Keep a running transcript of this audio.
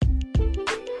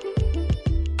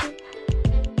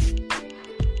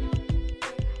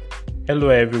Hello,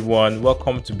 everyone.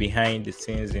 Welcome to Behind the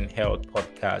Scenes in Health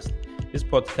podcast. This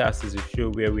podcast is a show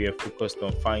where we are focused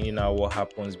on finding out what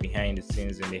happens behind the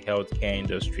scenes in the healthcare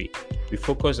industry. We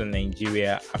focus on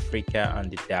Nigeria, Africa,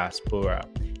 and the diaspora.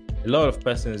 A lot of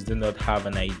persons do not have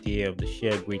an idea of the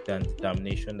sheer grit and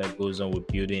determination that goes on with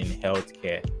building in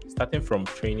healthcare, starting from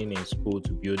training in school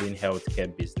to building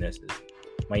healthcare businesses.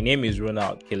 My name is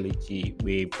Ronald Kelechi,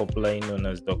 we popularly known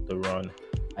as Dr. Ron.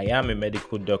 I am a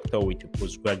medical doctor with a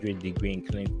postgraduate degree in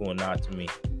clinical anatomy.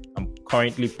 I'm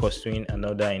currently pursuing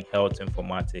another in health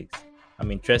informatics.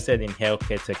 I'm interested in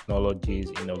healthcare technologies,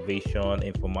 innovation,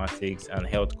 informatics, and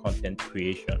health content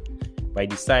creation. By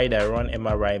the side, I run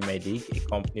MRI Medic, a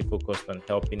company focused on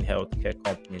helping healthcare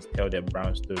companies tell their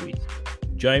brand stories.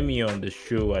 Join me on the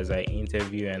show as I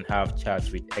interview and have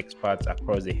chats with experts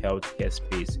across the healthcare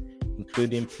space,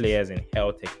 including players in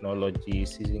health technology,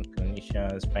 seasoned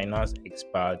clinicians, finance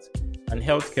experts, and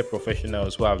healthcare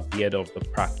professionals who have veered off the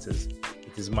practice.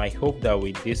 It is my hope that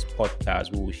with this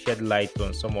podcast, we will shed light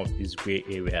on some of these gray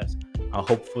areas and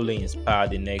hopefully inspire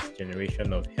the next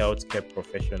generation of healthcare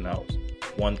professionals,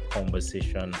 one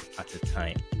conversation at a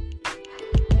time.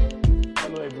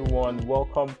 Hello, everyone.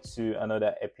 Welcome to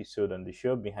another episode on the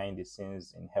show Behind the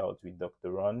Scenes in Health with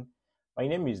Dr. Ron. My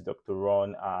name is Dr.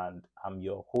 Ron, and I'm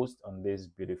your host on this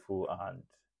beautiful and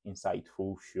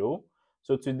insightful show.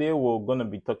 So, today we're going to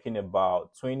be talking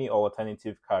about 20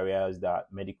 alternative careers that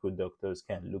medical doctors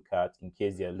can look at in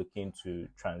case they're looking to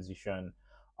transition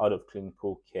out of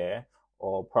clinical care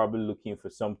or probably looking for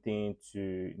something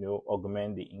to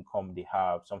augment the income they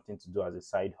have, something to do as a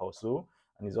side hustle.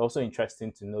 And it's also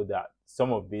interesting to know that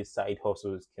some of these side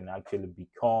hustles can actually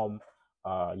become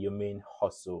your main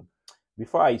hustle.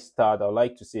 Before I start, I'd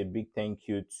like to say a big thank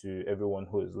you to everyone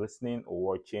who is listening or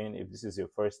watching. If this is your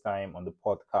first time on the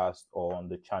podcast or on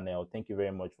the channel, thank you very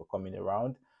much for coming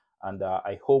around. And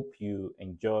I hope you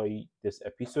enjoy this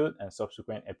episode and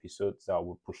subsequent episodes that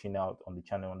we're pushing out on the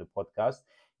channel on the podcast.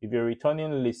 If you're a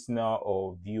returning listener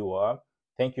or viewer,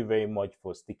 thank you very much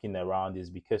for sticking around. It's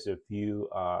because of you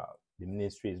the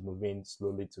ministry is moving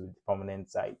slowly to the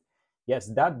permanent side. Yes,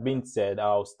 that being said,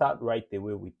 I'll start right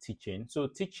away with teaching. So,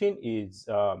 teaching is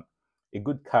a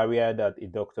good career that a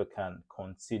doctor can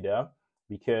consider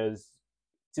because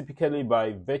typically,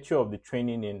 by virtue of the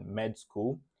training in med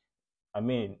school, I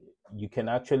mean, you can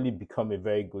actually become a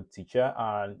very good teacher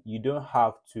and you don't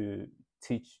have to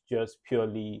teach just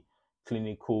purely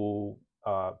clinical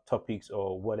topics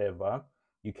or whatever.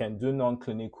 You can do non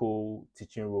clinical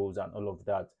teaching roles and all of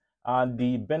that. And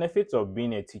the benefits of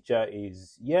being a teacher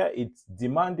is, yeah, it's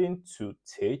demanding to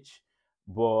teach,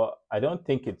 but I don't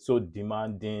think it's so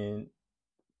demanding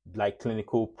like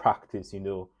clinical practice,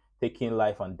 taking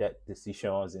life and death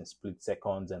decisions in split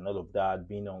seconds and all of that,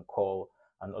 being on call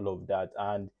and all of that.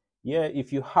 And yeah,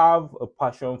 if you have a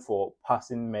passion for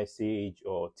passing message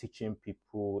or teaching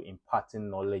people, imparting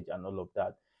knowledge and all of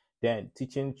that, then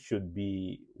teaching should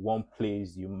be one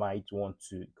place you might want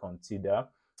to consider.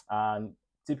 And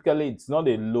typically, it's not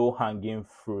a low hanging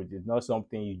fruit. It's not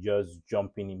something you just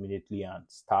jump in immediately and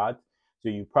start. So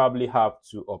you probably have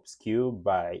to upskill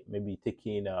by maybe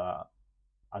taking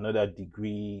another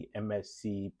degree,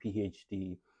 MSc,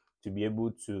 PhD, to be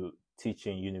able to teach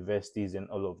in universities and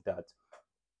all of that.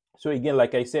 So again,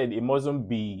 like I said, it mustn't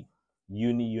be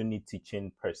uni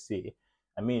teaching per se.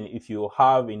 I mean, if you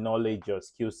have a knowledge or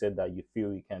skill set that you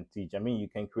feel you can teach, I mean, you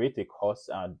can create a course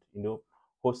and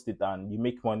host it and you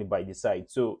make money by the side.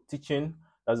 So teaching,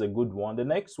 that's a good one. The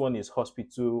next one is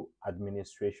hospital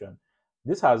administration.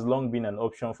 This has long been an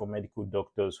option for medical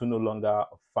doctors who no longer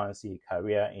fancy a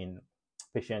career in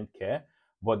patient care,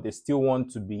 but they still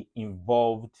want to be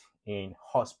involved in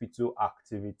hospital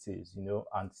activities,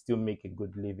 and still make a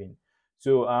good living.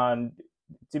 So, and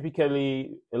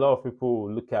typically, a lot of people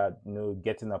will look at,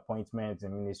 getting appointments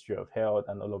in Ministry of Health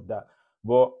and all of that.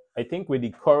 But I think with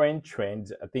the current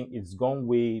trends, I think it's gone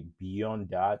way beyond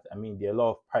that. I mean, there are a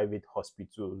lot of private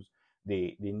hospitals.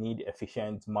 They need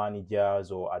efficient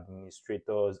managers or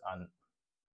administrators and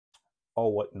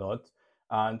or whatnot.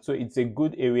 And so it's a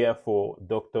good area for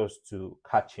doctors to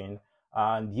catch in.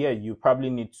 And yeah, you probably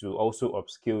need to also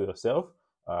upskill yourself,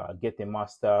 get a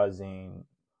master's in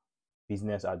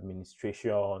business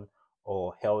administration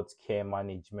or healthcare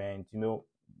management.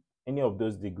 Any of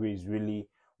those degrees really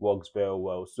works very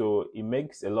well. So it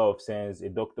makes a lot of sense. A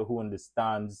doctor who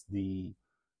understands the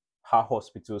how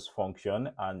hospitals function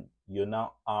and you're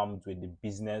now armed with the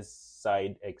business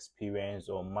side experience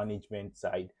or management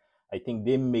side, I think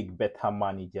they make better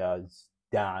managers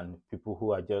than people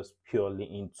who are just purely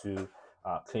into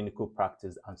clinical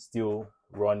practice and still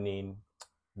running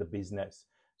the business.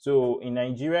 So in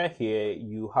Nigeria here,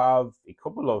 you have a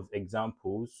couple of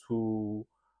examples who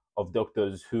of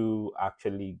doctors who are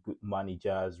actually good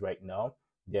managers right now.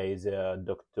 There is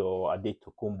Dr.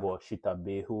 Adetokunbo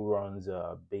Shitabe who runs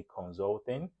Bay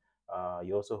Consulting.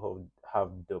 You also have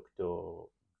Dr.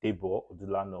 Debo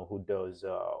Odulano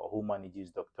who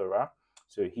manages Doctora.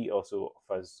 So he also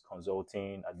offers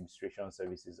consulting, administration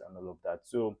services, and all of that.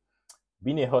 So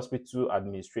being a hospital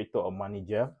administrator or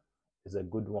manager is a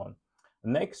good one.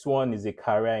 Next one is a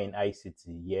career in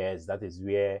ICT. Yes, that is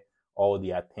where all the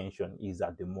attention is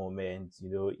at the moment.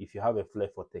 If you have a flair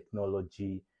for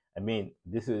technology, I mean,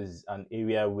 this is an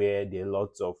area where there are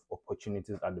lots of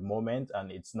opportunities at the moment,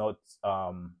 and it's not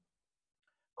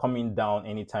coming down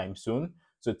anytime soon.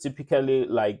 So typically,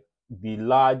 like the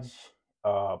large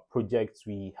projects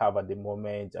we have at the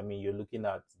moment, I mean, you're looking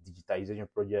at digitization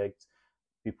projects,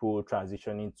 people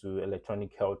transitioning to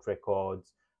electronic health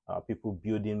records, people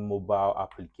building mobile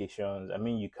applications. I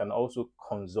mean, you can also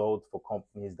consult for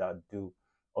companies that do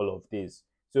all of this.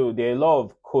 So there are a lot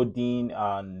of coding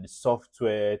and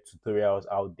software tutorials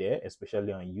out there,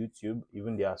 especially on YouTube.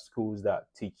 Even there are schools that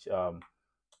teach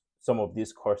some of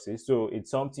these courses. So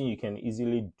it's something you can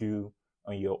easily do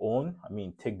on your own. I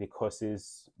mean, take the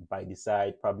courses by the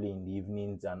side, probably in the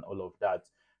evenings and all of that.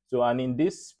 So, and in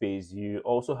this space, you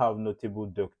also have notable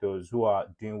doctors who are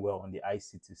doing well on the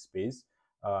ICT space.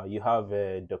 You have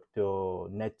Dr.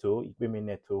 Neto, Ikpeme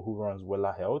Neto, who runs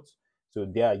Wella Health. So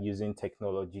they are using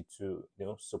technology to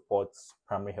support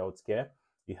primary health care.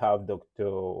 You have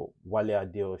Dr. Wale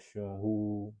Adeoshun,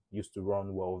 who used to run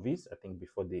Wellvis, I think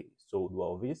before they sold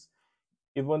Wellvis.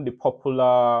 Even the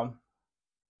popular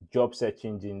job search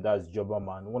engine, that's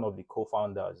Jobberman, one of the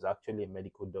co-founders is actually a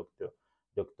medical doctor,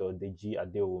 Dr. Deji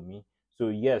Adeomi. So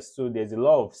yes, so there's a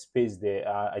lot of space there.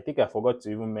 I think I forgot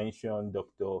to even mention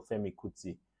Dr. Femi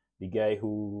Kuti, the guy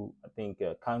who I think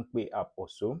can't pay up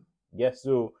also. Yes,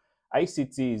 so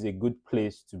ICT is a good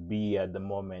place to be at the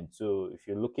moment. So if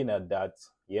you're looking at that,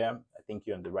 yeah, I think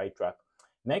you're on the right track.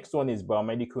 Next one is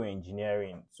biomedical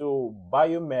engineering. So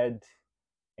biomed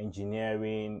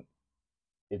engineering,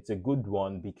 it's a good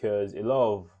one because a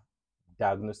lot of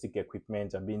diagnostic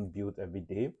equipment are being built every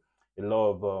day. A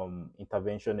lot of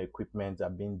intervention equipment are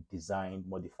being designed,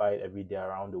 modified every day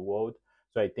around the world.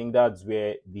 So I think that's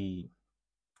where the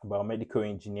biomedical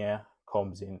engineer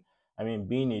comes in. I mean,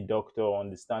 being a doctor,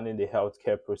 understanding the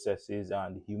healthcare processes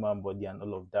and the human body and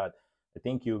all of that, I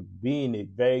think you'll be in a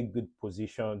very good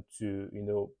position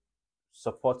to,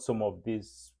 support some of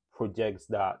these projects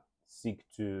that seek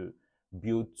to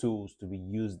build tools to be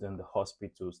used in the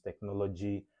hospitals,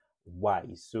 technology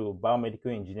wise. So,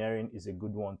 biomedical engineering is a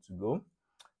good one to go.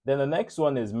 Then the next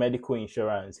one is medical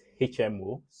insurance,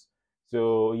 HMOs.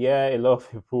 So, yeah, a lot of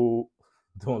people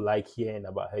don't like hearing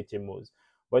about HMOs.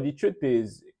 But the truth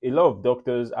is, a lot of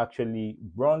doctors actually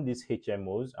run these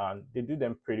HMOs and they do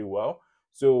them pretty well.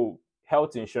 So,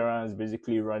 health insurance,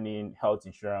 basically running health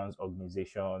insurance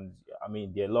organizations, I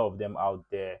mean, there are a lot of them out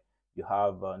there. You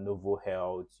have Novo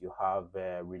Health, you have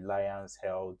Reliance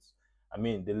Health. I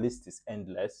mean, the list is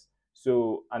endless.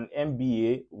 So an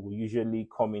MBA will usually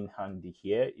come in handy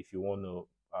here if you want to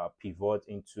pivot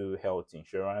into health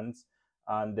insurance.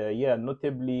 And yeah,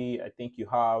 notably, I think you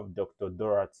have Dr.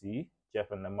 Dorothy Jeff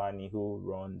Anamani, who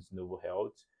runs Novo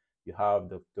Health. You have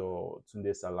Dr.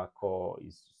 Tunde Salako,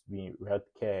 is being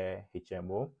healthcare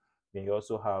HMO. Then you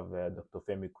also have Dr.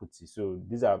 Femi Kuti. So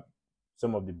these are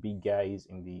some of the big guys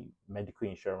in the medical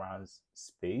insurance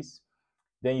space.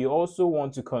 Then you also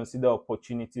want to consider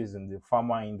opportunities in the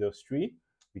pharma industry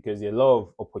because there are a lot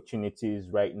of opportunities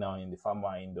right now in the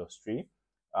pharma industry.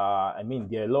 I mean,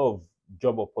 there are a lot of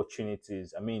job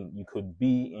opportunities. I mean, you could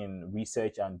be in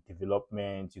research and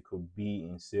development, you could be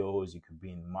in sales, you could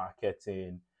be in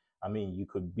marketing. I mean, you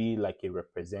could be like a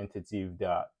representative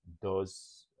that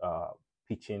does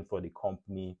pitching for the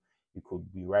company. You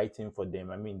could be writing for them.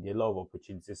 I mean, there are a lot of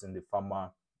opportunities in the pharma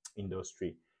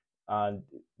industry. And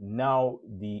now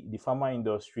the pharma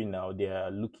industry now they are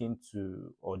looking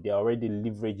to, or they're already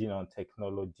leveraging on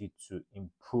technology to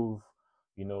improve,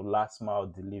 last mile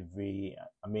delivery.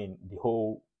 I mean, the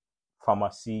whole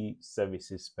pharmacy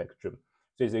services spectrum.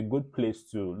 So it's a good place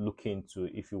to look into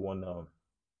if you want to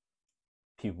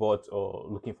pivot or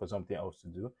looking for something else to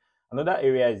do. Another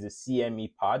area is the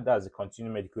CME part, that's the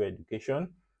continuing medical education.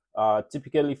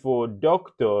 Typically for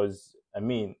doctors, I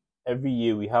mean, every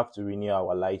year we have to renew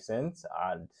our license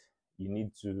and you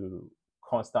need to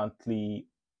constantly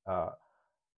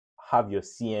have your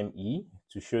CME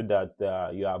to show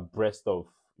that you are abreast of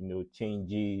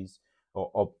changes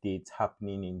or updates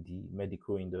happening in the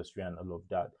medical industry and all of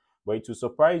that. But it will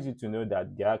surprise you to know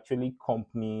that there are actually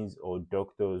companies or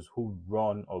doctors who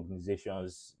run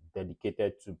organizations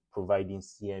dedicated to providing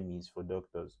CMEs for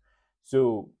doctors.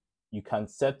 So you can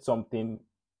set something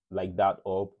like that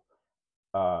up.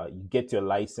 You get your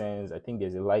license. I think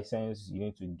there's a license you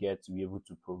need to get to be able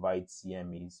to provide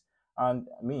CMEs. And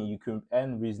I mean, you can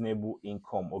earn reasonable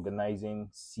income organizing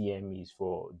CMEs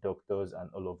for doctors and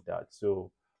all of that.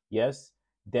 So, yes.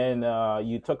 Then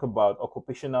you talk about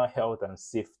occupational health and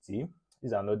safety.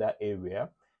 This is another area.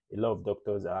 A lot of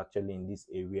doctors are actually in this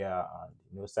area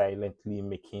and silently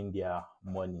making their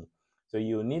money. So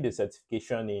you need a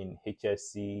certification in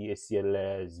HSC,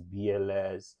 ACLS,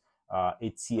 BLS,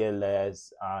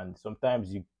 ATLS, and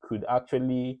sometimes you could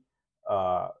actually,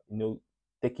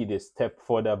 take it a step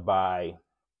further by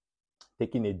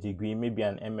taking a degree, maybe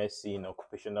an MSc in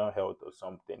occupational health or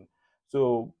something.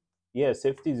 So, yeah,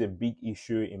 safety is a big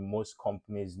issue in most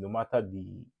companies, no matter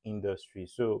the industry.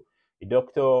 So, a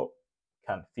doctor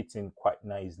can fit in quite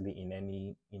nicely in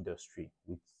any industry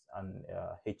with an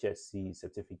HSC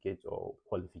certificate or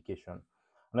qualification.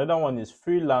 Another one is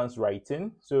freelance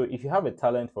writing. So, if you have a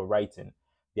talent for writing,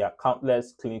 there are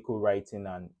countless clinical writing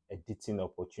and editing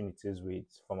opportunities with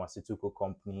pharmaceutical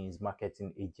companies,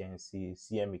 marketing agencies,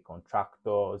 CME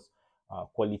contractors,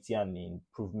 quality and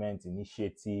improvement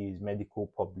initiatives,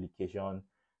 medical publication.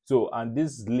 So, and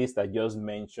this list I just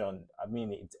mentioned, I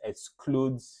mean, it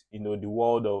excludes, the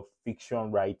world of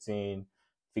fiction writing,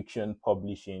 fiction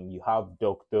publishing. You have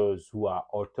doctors who are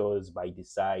authors by the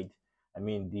side. I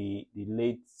mean, the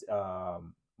late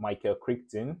Michael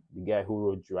Crichton, the guy who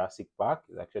wrote Jurassic Park,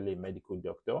 is actually a medical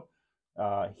doctor.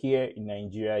 Here in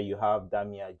Nigeria, you have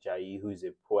Dami Ajayi, who is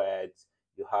a poet.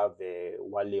 You have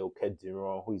Wale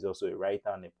Okediran, who is also a writer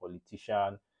and a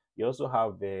politician. You also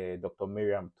have Dr.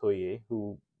 Miriam Toye,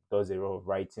 who does a lot of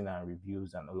writing and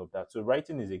reviews and all of that. So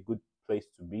writing is a good place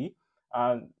to be.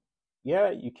 And yeah,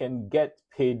 you can get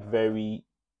paid very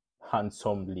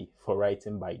handsomely for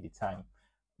writing by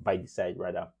the side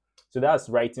rather. So that's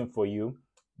writing for you.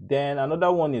 Then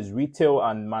another one is retail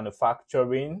and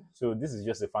manufacturing. So this is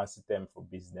just a fancy term for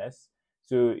business.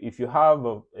 So if you have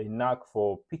a knack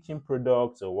for pitching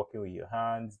products or working with your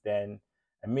hands, then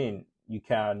I mean you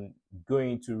can go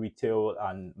into retail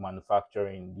and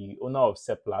manufacturing. The owner of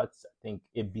Seplat, I think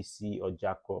ABC or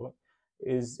Jaco,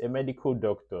 is a medical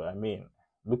doctor. I mean,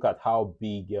 look at how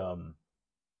big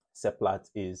Seplat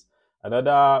is.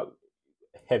 Another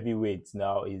heavyweight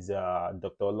now is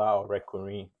Dr. Ola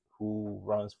Orekunrin, who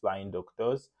runs Flying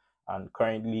Doctors. And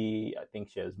currently, I think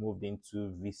she has moved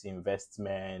into VC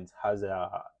investment, has a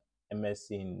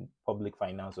MSc in public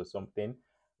finance or something,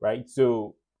 right?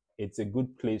 So it's a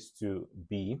good place to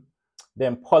be.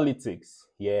 Then politics.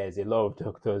 Yes, a lot of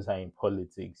doctors are in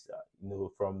politics.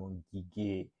 From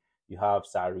Gige, you have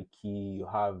Sariki, you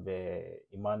have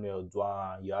Emmanuel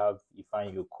Duan, you have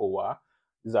Ifan Yokowa.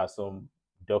 These are some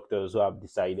doctors who have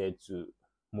decided to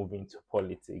move into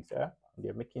politics.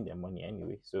 They're making their money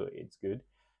anyway, so it's good.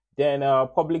 Then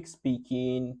public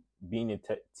speaking, being a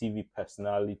TV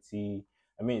personality.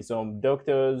 I mean, some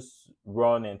doctors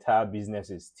run entire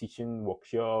businesses, teaching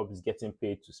workshops, getting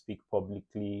paid to speak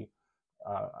publicly.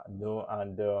 No,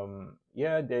 and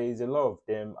yeah, there is a lot of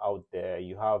them out there.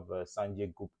 You have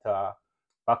Sanjay Gupta.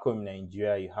 Back home in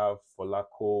Nigeria, you have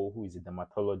Folako, who is a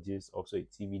dermatologist, also a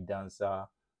TV dancer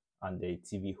and a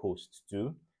TV host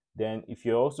too. Then, if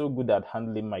you're also good at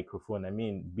handling microphone, I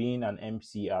mean, being an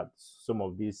MC at some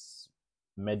of these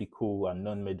medical and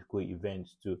non-medical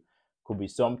events too, could be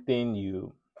something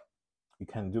you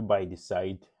can do by the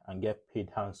side and get paid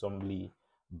handsomely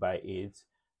by it.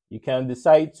 You can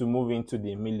decide to move into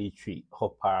the military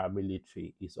or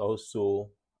paramilitary. It's also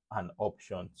an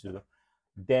option too.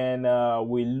 Then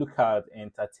we look at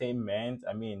entertainment.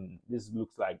 I mean, this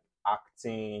looks like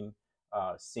acting,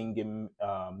 singing,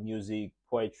 music,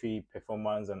 poetry,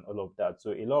 performance, and all of that.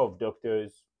 So a lot of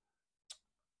doctors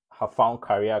have found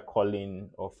career calling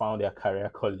or found their career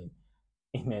calling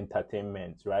in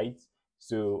entertainment, right?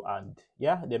 So, and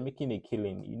yeah, they're making a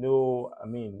killing. I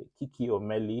mean, Kiki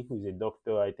O'Malley, who's a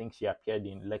doctor, I think she appeared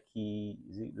in Lucky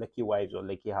Wives or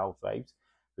Lucky Housewives.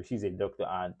 So she's a doctor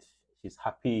and she's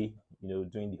happy,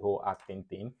 doing the whole acting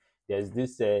thing. There's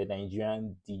this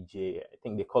Nigerian DJ, I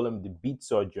think they call him the beat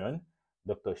surgeon,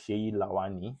 Dr. Sheyi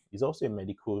Lawani. He's also a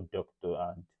medical doctor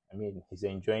and I mean, he's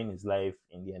enjoying his life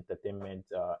in the entertainment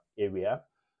area.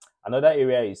 Another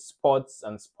area is sports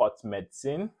and sports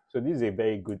medicine. So this is a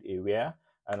very good area,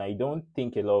 and I don't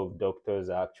think a lot of doctors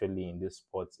are actually in this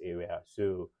sports area.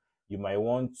 So you might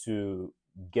want to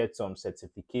get some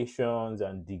certifications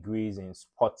and degrees in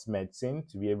sports medicine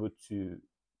to be able to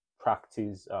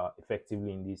practice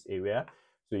effectively in this area.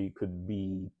 So you could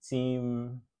be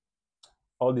team,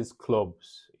 all these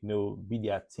clubs, be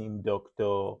their team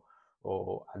doctor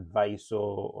or advisor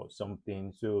or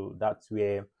something. So that's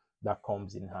where that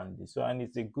comes in handy. So, and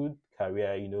it's a good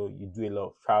career. You do a lot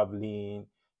of traveling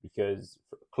because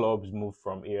clubs move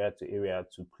from area to area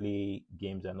to play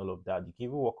games and all of that. You can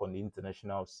even work on the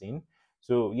international scene.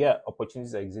 So yeah,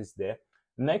 opportunities exist there.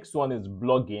 Next one is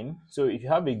blogging. So if you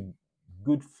have a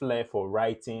good flair for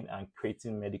writing and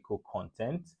creating medical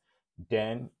content,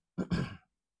 then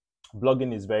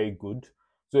blogging is very good.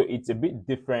 So it's a bit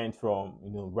different from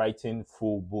writing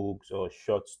full books or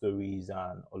short stories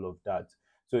and all of that.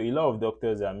 So a lot of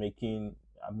doctors are making,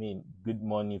 good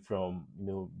money from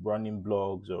running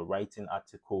blogs or writing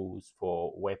articles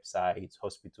for websites,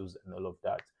 hospitals, and all of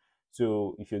that.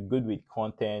 So if you're good with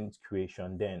content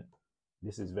creation, then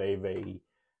this is very, very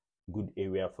good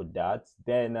area for that.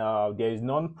 Then there is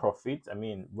non-profit.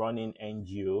 Running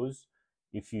NGOs.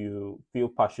 If you feel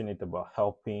passionate about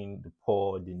helping the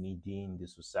poor, the needy in the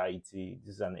society,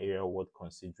 this is an area worth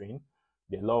considering.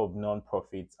 There are a lot of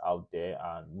non-profits out there,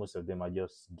 and most of them are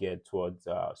just geared towards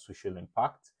social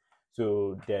impact.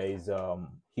 So there is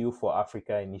Heal for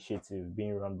Africa initiative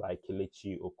being run by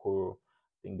Kelechi Okoro.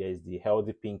 I think there is the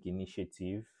Healthy Pink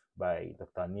initiative by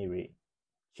Dr. Nire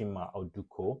Chima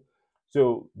Oduko.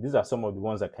 So these are some of the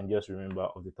ones I can just remember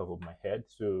off the top of my head.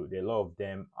 So there are a lot of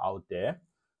them out there.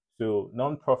 So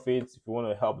non-profits, if you want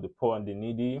to help the poor and the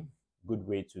needy, good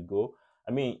way to go.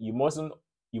 You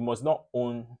must not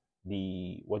own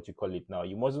the, what you call it now.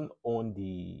 You mustn't own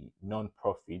the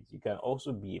non-profit. You can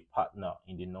also be a partner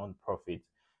in the non-profit.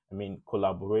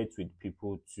 Collaborate with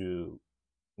people to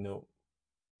you know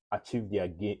achieve their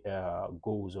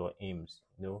goals or aims.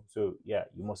 So yeah,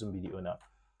 you mustn't be the owner.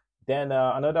 Then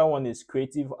another one is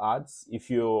creative arts. If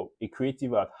you're a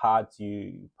creative at heart,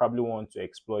 you probably want to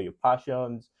explore your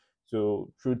passions.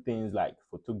 So through things like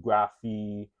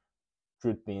photography,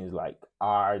 through things like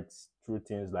art, through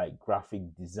things like graphic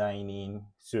designing.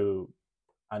 So,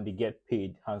 and they get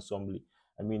paid handsomely.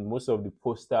 Most of the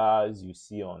posters you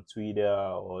see on Twitter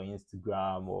or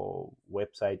Instagram or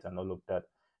websites and all of that,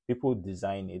 people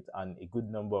design it, and a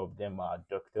good number of them are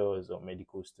doctors or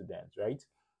medical students, right?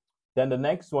 Then the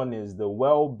next one is the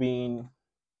well-being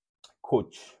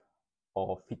coach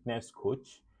or fitness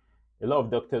coach. A lot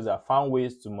of doctors have found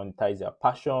ways to monetize their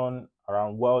passion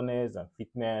around wellness and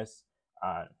fitness,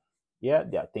 and yeah,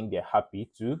 I think they're happy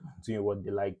to doing what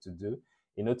they like to do.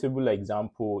 A notable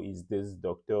example is this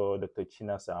Dr.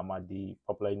 Chinasa Amadi,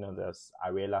 popularly known as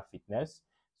Ariella Fitness.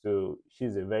 So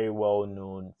she's a very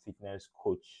well-known fitness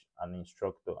coach and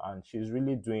instructor, and she's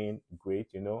really doing great.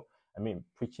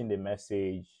 Preaching the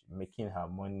message, making her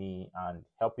money, and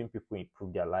helping people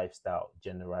improve their lifestyle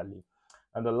generally.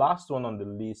 And the last one on the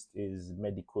list is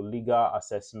medical legal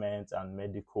assessments and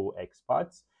medical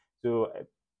experts. So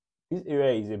this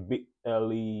area is a bit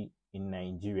early in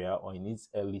Nigeria or in its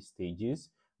early stages,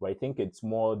 but I think it's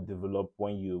more developed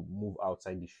when you move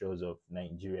outside the shores of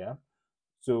Nigeria.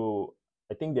 So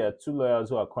I think there are two lawyers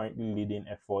who are currently leading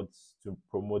efforts to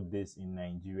promote this in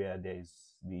Nigeria. There's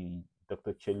the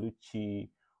Dr. Cheluchi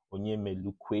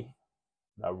Onyemelukwe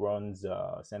that runs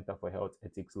Center for Health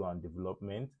Ethics, Law and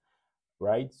Development,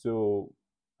 right? So,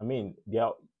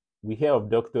 we hear of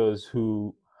doctors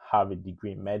who have a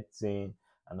degree in medicine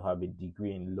and who have a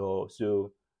degree in law.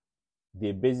 So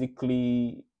they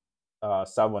basically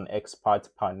serve on expert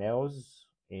panels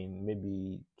in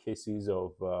maybe cases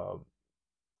of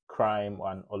crime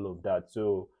and all of that.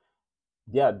 So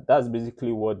yeah, that's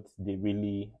basically what they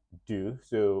really do.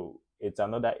 So it's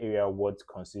another area worth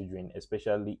considering,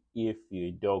 especially if you're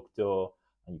a doctor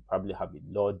and you probably have a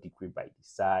law degree by the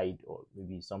side, or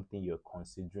maybe something you're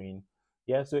considering.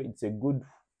 Yeah, so it's a good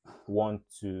one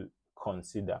to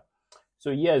consider. So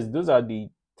yes, those are the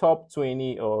top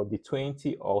 20 or the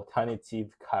 20 alternative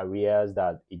careers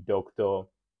that a doctor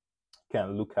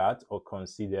can look at or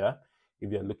consider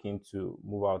if you're looking to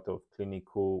move out of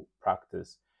clinical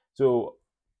practice. So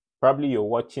probably you're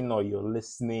watching or you're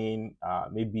listening,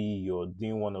 maybe you're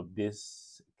doing one of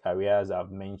these careers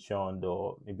I've mentioned,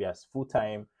 or maybe as full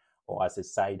time or as a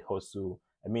side hustle.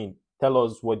 Tell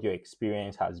us what your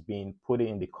experience has been. Put it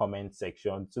in the comment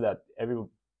section so that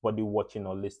everybody watching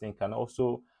or listening can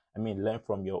also, learn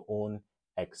from your own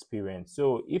experience.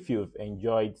 So if you've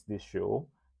enjoyed this show,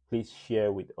 please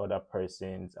share with other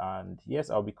persons. And yes,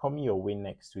 I'll be coming your way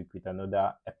next week with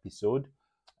another episode.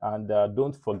 And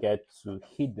don't forget to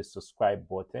hit the subscribe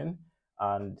button.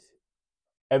 And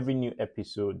every new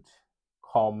episode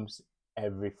comes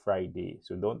every Friday.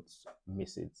 So don't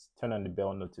miss it. Turn on the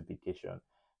bell notification.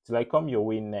 Till I come your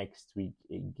way next week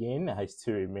again, I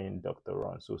still remain Dr.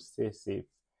 Ron. So stay safe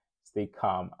Stay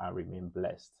calm and remain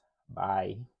blessed.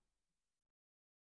 Bye.